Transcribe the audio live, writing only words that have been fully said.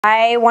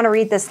I want to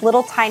read this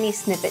little tiny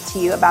snippet to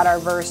you about our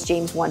verse,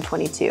 James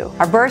 1:22.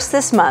 Our verse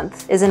this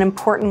month is an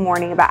important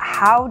warning about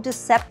how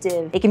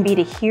deceptive it can be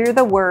to hear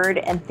the word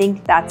and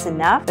think that's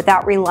enough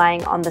without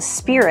relying on the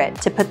Spirit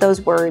to put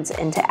those words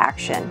into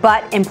action.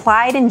 But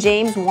implied in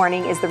James'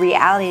 warning is the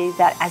reality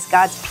that as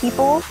God's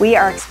people, we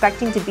are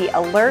expecting to be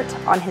alert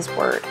on His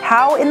word.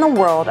 How in the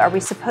world are we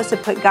supposed to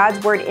put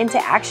God's word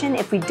into action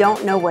if we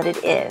don't know what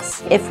it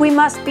is? If we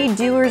must be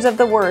doers of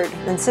the word,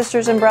 then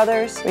sisters and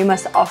brothers, we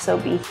must also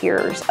be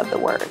hearers of the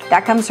word.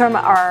 That comes from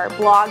our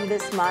blog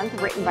this month,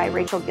 written by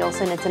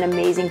Gilson. It's an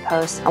amazing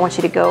post. I want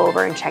you to go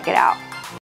over and check it out.